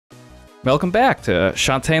Welcome back to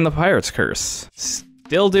Shantae and the Pirate's Curse.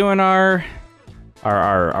 Still doing our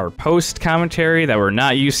post commentary that we're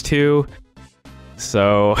not used to.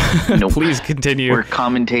 So Nope. Please continue. We're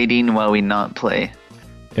commentating while we not play.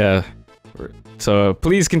 Yeah. So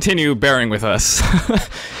please continue bearing with us.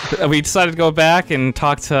 We decided to go back and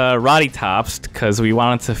talk to Roddy Tops because we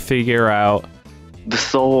wanted to figure out The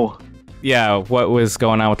soul. yeah, what was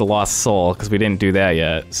going on with the lost soul, because we didn't do that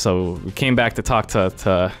yet. So we came back to talk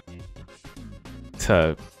to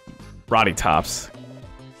Roddy Tops.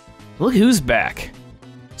 Look who's back.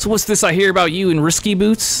 So what's this I hear about you and Risky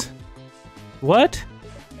Boots? What?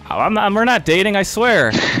 We're not dating, I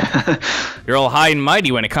swear. You're all high and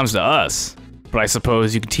mighty when it comes to us. But I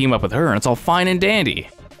suppose you can team up with her and it's all fine and dandy.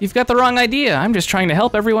 You've got the wrong idea. I'm just trying to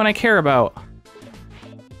help everyone I care about.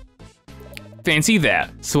 Fancy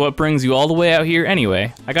that. So what brings you all the way out here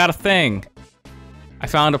anyway? I got a thing. I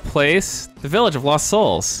found a place, the Village of Lost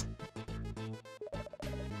Souls.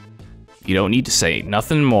 You don't need to say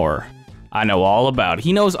nothing more. I know all about it.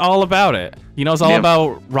 He knows all about it. He knows all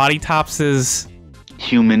about Roddy Tops's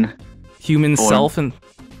Human form. self, and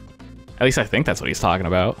at least I think that's what he's talking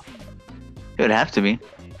about. It would have to be.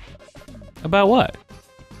 About what?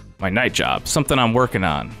 My night job. Something I'm working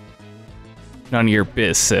on. None of your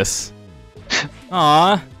biz, sis.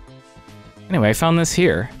 Aw. Anyway, I found this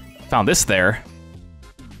here. Found this there.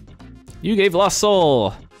 You gave Lost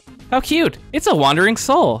Soul. How cute. It's a wandering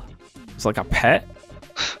soul. It's like a pet.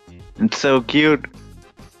 It's so cute.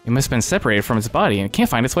 It must have been separated from its body and it can't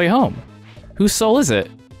find its way home. Whose soul is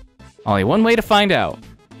it? Only one way to find out.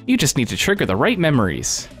 You just need to trigger the right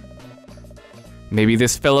memories. Maybe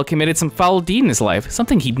this fellow committed some foul deed in his life,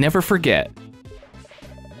 something he'd never forget.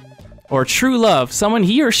 Or true love, someone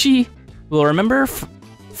he or she will remember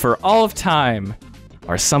for all of time.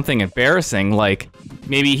 Or something embarrassing, like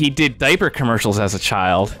maybe he did diaper commercials as a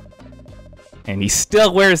child. And he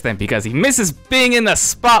still wears them because he misses being in the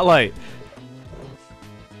spotlight.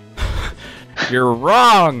 You're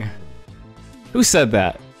wrong. Who said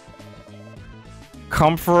that?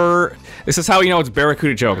 Comfort. This is how you know it's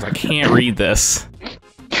Barracuda Joe, because I can't read this.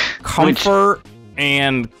 Comfort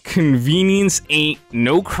and convenience ain't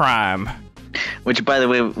no crime. Which, by the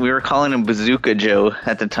way, we were calling him Bazooka Joe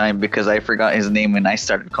at the time because I forgot his name and I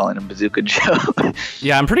started calling him Bazooka Joe.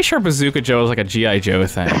 Yeah, I'm pretty sure Bazooka Joe is like a G.I. Joe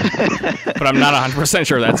thing. But I'm not 100%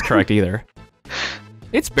 sure that's correct either.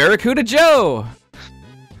 It's Barracuda Joe!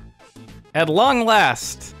 At long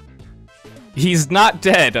last. He's not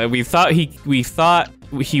dead. We thought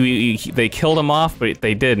they killed him off, but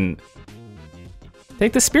they didn't.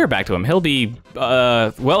 Take the spear back to him. He'll be,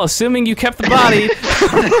 well, assuming you kept the body.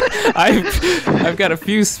 I've got a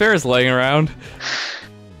few spares laying around.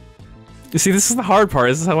 You see, this is the hard part.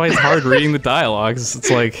 This is why it's hard reading the dialogues. It's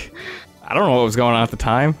like, I don't know what was going on at the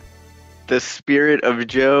time. The spirit of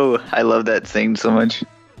Joe. I love that saying so much.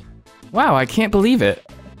 Wow, I can't believe it.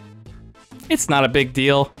 It's not a big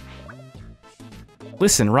deal.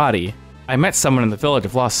 Listen, Roddy, I met someone in the Village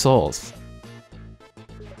of Lost Souls.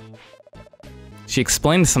 She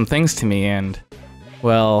explained some things to me and,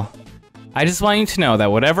 well, I just want you to know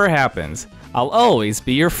that whatever happens, I'll always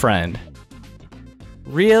be your friend.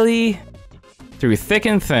 Really? Through thick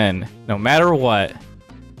and thin, no matter what.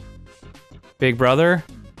 Big brother?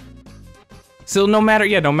 So no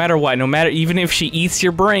matter what, even if she eats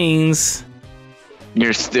your brains,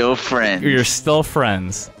 you're still friends. You're still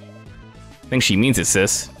friends. I think she means it,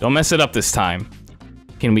 sis. Don't mess it up this time.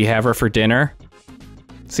 Can we have her for dinner?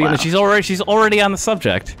 See, wow. she's already on the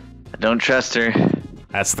subject. I don't trust her.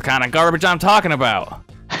 That's the kind of garbage I'm talking about.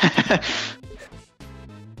 I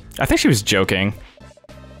think she was joking.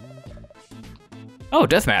 Oh,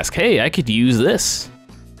 Death Mask. Hey, I could use this.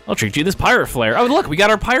 I'll treat you this pirate flare. Oh, look, we got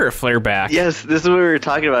our pirate flare back. Yes, this is what we were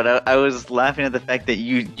talking about. I was laughing at the fact that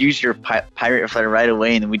you used your pirate flare right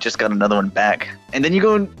away, and then we just got another one back. And then you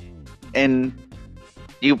go and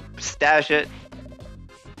you stash it.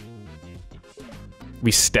 We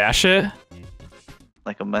stash it?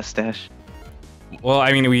 Like a mustache. Well,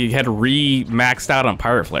 I mean, we had maxed out on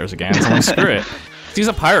pirate flares again, so screw it. Let's use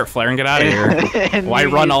a pirate flare and get out of here. Why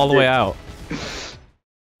run all the way out?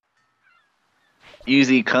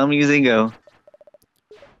 Easy come, easy go.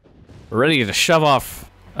 We're ready to shove off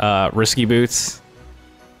Risky Boots.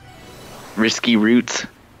 Risky Roots.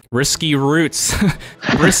 Risky Roots.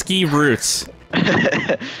 Risky Roots.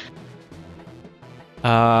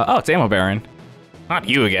 Oh, it's Ammo Baron. Not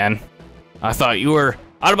you again. I thought you were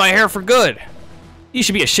out of my hair for good. You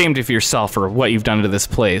should be ashamed of yourself for what you've done to this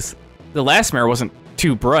place. The last mayor wasn't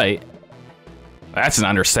too bright. That's an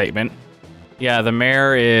understatement. Yeah, the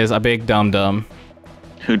mayor is a big dum-dum.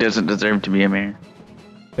 Who doesn't deserve to be a mayor?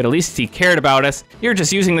 But at least he cared about us. You're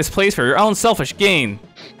just using this place for your own selfish gain.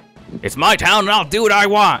 It's my town and I'll do what I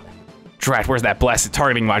want. Drat, where's that blasted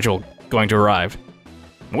targeting module going to arrive?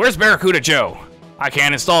 Where's Barracuda Joe? I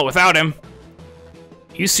can't install it without him.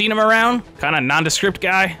 You seen him around? Kinda nondescript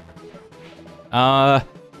guy?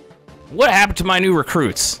 What happened to my new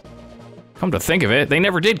recruits? Come to think of it, they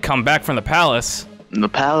never did come back from the palace. The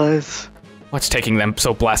palace? What's taking them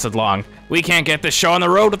so blasted long? We can't get this show on the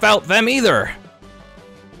road without them either.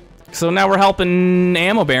 So now we're helping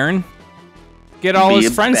Ammo Baron get all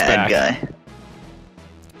his friends back. Guy.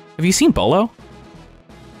 Have you seen Bolo?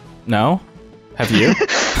 No? Have you?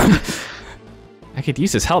 I could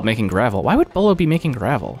use his help making gravel. Why would Bolo be making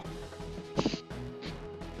gravel?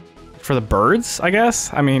 For the birds, I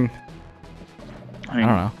guess? I don't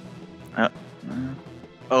know.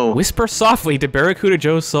 Oh. Whisper softly to Barracuda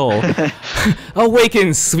Joe's soul.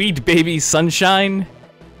 Awaken, sweet baby sunshine.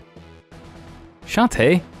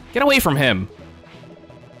 Shantae, get away from him.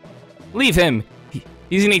 Leave him.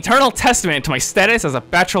 He's an eternal testament to my status as a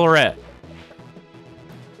bachelorette.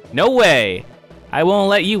 No way. I won't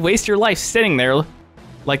let you waste your life sitting there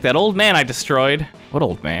like that old man I destroyed. What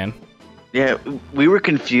old man? Yeah, we were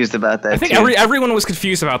confused about that. I think everyone was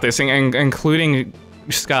confused about this, including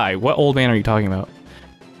Sky. What old man are you talking about?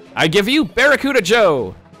 I give you Barracuda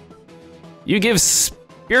Joe. You give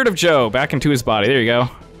Spirit of Joe back into his body. There you go.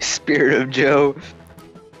 Spirit of Joe.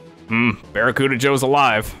 Barracuda Joe's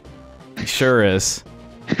alive. He sure is.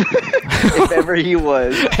 If ever he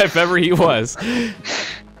was. If ever he was.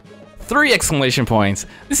 3 exclamation points.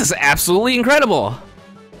 This is absolutely incredible.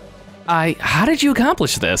 How did you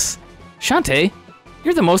accomplish this? Shantae,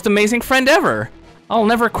 you're the most amazing friend ever. I'll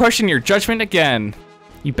never question your judgment again.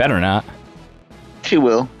 You better not. She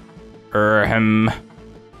will.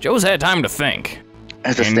 Joe's had time to think.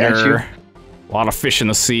 As a statue. A lot of fish in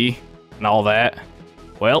the sea and all that.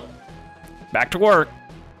 Well, back to work.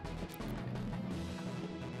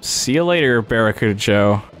 See you later, Barracuda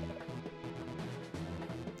Joe.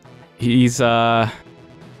 He's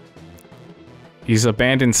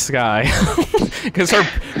abandoned Sky. Because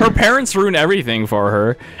her parents ruined everything for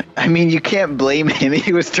her. I mean, you can't blame him.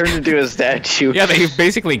 He was turned into a statue. Yeah, they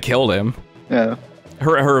basically killed him. Yeah.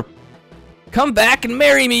 Her come back and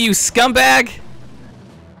marry me, you scumbag!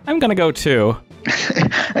 I'm gonna go too.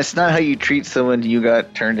 That's not how you treat someone you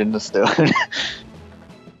got turned into stone.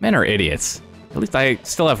 Men are idiots. At least I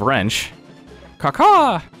still have Wrench.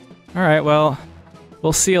 Caw-caw! Alright, well,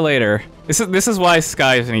 we'll see you later. This is why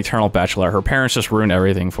Sky is an eternal bachelor. Her parents just ruined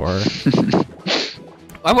everything for her.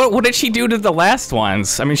 What did she do to the last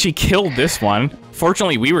ones? I mean, she killed this one.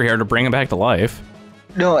 Fortunately, we were here to bring him back to life.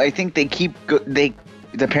 No, I think the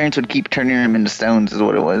parents would keep turning him into stones, is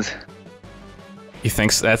what it was. You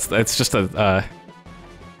think that's just a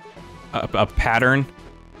pattern?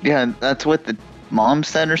 Yeah, that's what the mom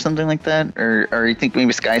said, or something like that, or you think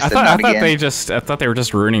maybe Sky said I thought they were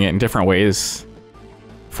just ruining it in different ways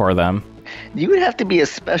for them. You would have to be a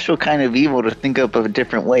special kind of evil to think up of a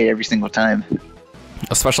different way every single time.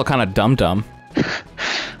 A special kind of dum-dum.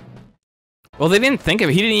 Well, they didn't think of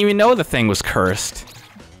it. He didn't even know the thing was cursed.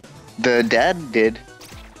 The dad did.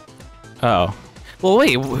 Oh. Well,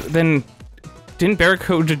 wait, then didn't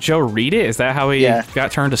Barracuda Joe read it? Is that how he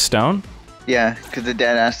got turned to stone? Yeah, because the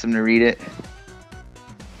dad asked him to read it.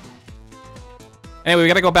 Anyway, we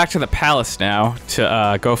gotta go back to the palace now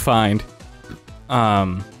to go find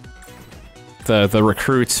the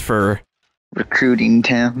recruits for Recruiting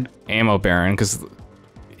Town. Ammo Baron, because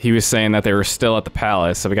he was saying that they were still at the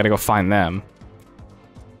palace, so we gotta go find them.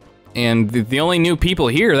 And the only new people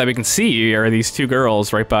here that we can see are these 2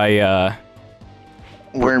 girls right by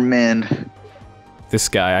We're men. This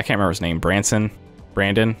guy, I can't remember his name. Brandon.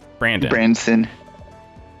 Branson.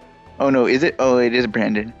 Oh no, is it? Oh, it is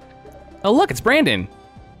Brandon. Oh look, it's Brandon.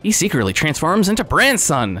 He secretly transforms into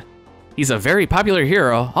Branson. He's a very popular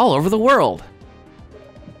hero all over the world.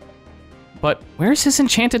 But where's his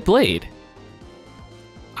enchanted blade?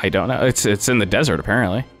 I don't know. It's in the desert,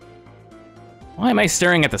 apparently. Why am I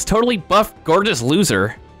staring at this totally buff, gorgeous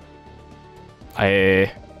loser?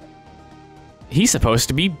 He's supposed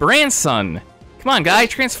to be Branson. Come on, guy,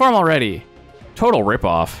 transform already. Total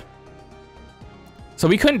ripoff. So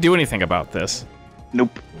we couldn't do anything about this.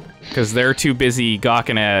 Nope. Because they're too busy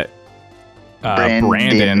gawking at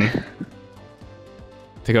Brandon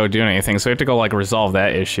to go do anything. So we have to go, like, resolve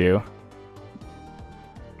that issue.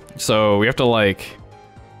 So we have to, like...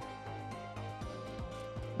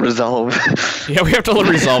 Resolve. Yeah, we have to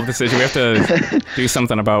resolve this issue. We have to do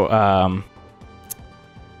something about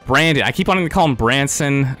Brandon. I keep wanting to call him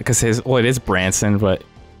Branson because well, it is Branson, but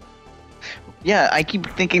Yeah, I keep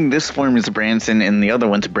thinking this form is Branson and the other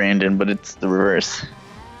one's Brandon, but it's the reverse.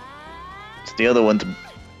 It's the other one's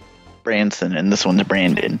Branson and this one's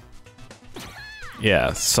Brandon.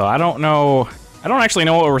 Yeah, so I don't know. I don't actually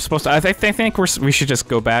know what we're supposed to. I think we should just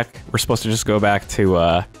go back. We're supposed to just go back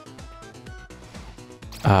to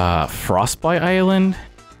Frostbite Island.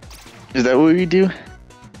 Is that what we do?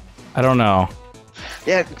 I don't know.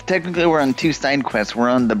 Yeah, technically we're on 2 side quests. We're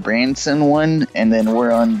on the Branson one, and then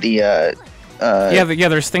we're on the yeah,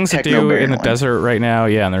 there's things to do in the desert right now.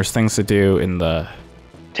 Yeah, and there's things to do in the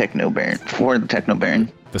Techno Baron for the Techno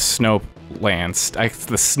Baron. The snow lands,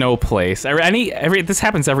 the snow place. This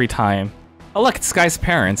happens every time. Oh look, it's Sky's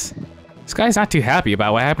parents. Sky's not too happy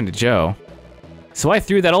about what happened to Joe. So I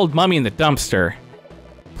threw that old mummy in the dumpster.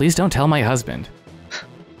 Please don't tell my husband.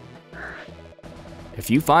 If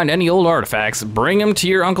you find any old artifacts, bring them to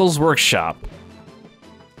your uncle's workshop.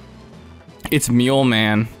 It's Mule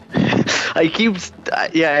Man. I mention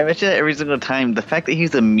that every single time. The fact that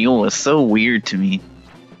he's a mule is so weird to me.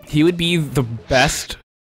 He would be the best,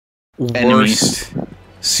 worst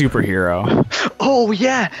superhero. Oh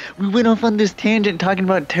yeah, we went off on this tangent talking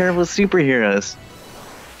about terrible superheroes.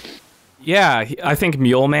 Yeah, I think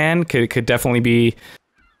Mule Man could definitely be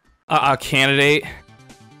a candidate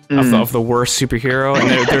of the worst superhero,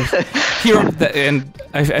 and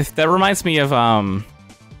that reminds me of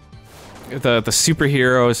the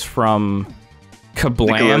superheroes from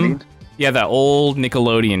Kablam. Yeah, that old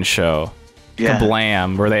Nickelodeon show, yeah.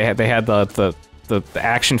 Kablam, where they had the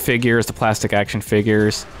action figures, the plastic action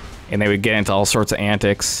figures, and they would get into all sorts of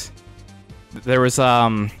antics. There was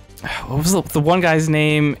what was the one guy's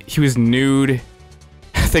name? He was nude.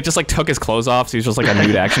 They just like took his clothes off, so he was just like a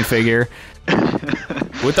nude action figure.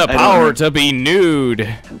 With the power to be nude.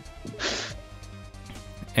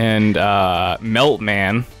 And Melt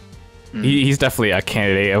Man. He's definitely a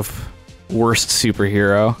candidate of worst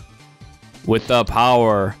superhero. With the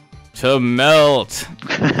power to melt.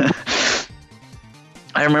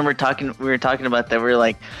 I remember we were talking about that. We were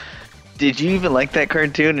like, did you even like that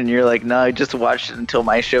cartoon? And you're like, no, I just watched it until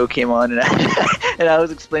my show came on. And I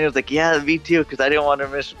was explaining, I was like, yeah, me too, because I didn't want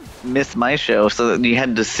to miss my show. So you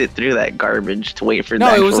had to sit through that garbage to wait for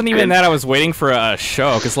No, it wasn't even that I was waiting for a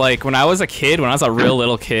show. Because, like, when I was a kid, when I was a real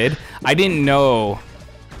little kid, I didn't know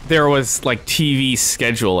there was, like, TV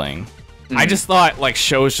scheduling. I just thought, like,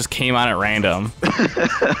 shows just came on at random.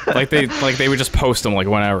 like they would just post them, like,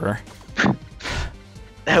 whenever.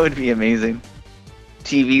 That would be amazing.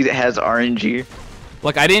 TV that has RNG.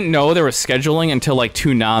 Like, I didn't know there was scheduling until, like,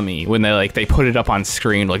 Toonami, when they put it up on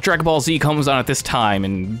screen. Like, Dragon Ball Z comes on at this time,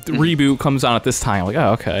 and Reboot comes on at this time. Like,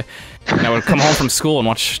 oh, okay. And I would come home from school and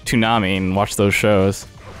watch Toonami and watch those shows.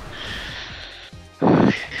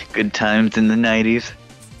 Good times in the 90s.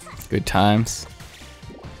 Good times.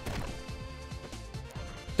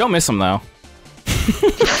 Don't miss them, though.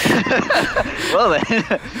 Well, then,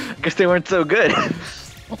 I guess they weren't so good.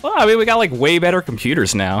 Well, I mean, we got, like, way better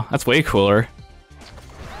computers now. That's way cooler.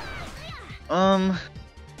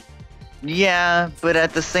 Yeah, but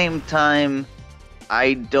at the same time,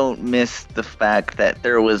 I don't miss the fact that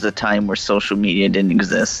there was a time where social media didn't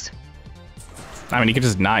exist. I mean, you could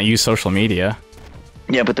just not use social media.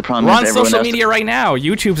 Yeah, but the problem is everyone else... We're on social media right now.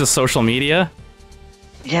 YouTube's a social media.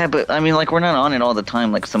 Yeah, but, I mean, like, we're not on it all the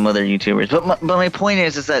time like some other YouTubers. But my point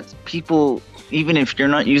is that people... Even if you're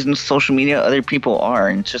not using social media, other people are,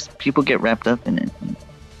 and it's just people get wrapped up in it.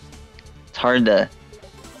 It's hard to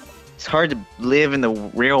live in the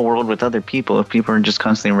real world with other people if people are just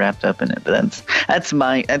constantly wrapped up in it. But that's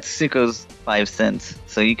Tsuko's 5 cents.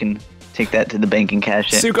 So you can take that to the bank and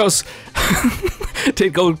cash it. Tsuko's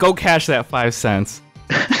go cash that 5 cents.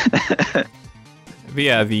 But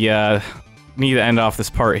yeah, need to end off this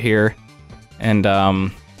part here, and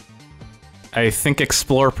I think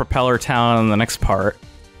explore Propeller Town in the next part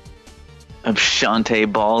of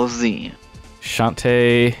Shantae Ball Z.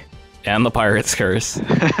 Shantae and the Pirate's Curse.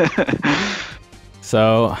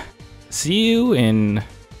 So, see you in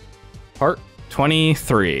part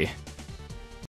 23.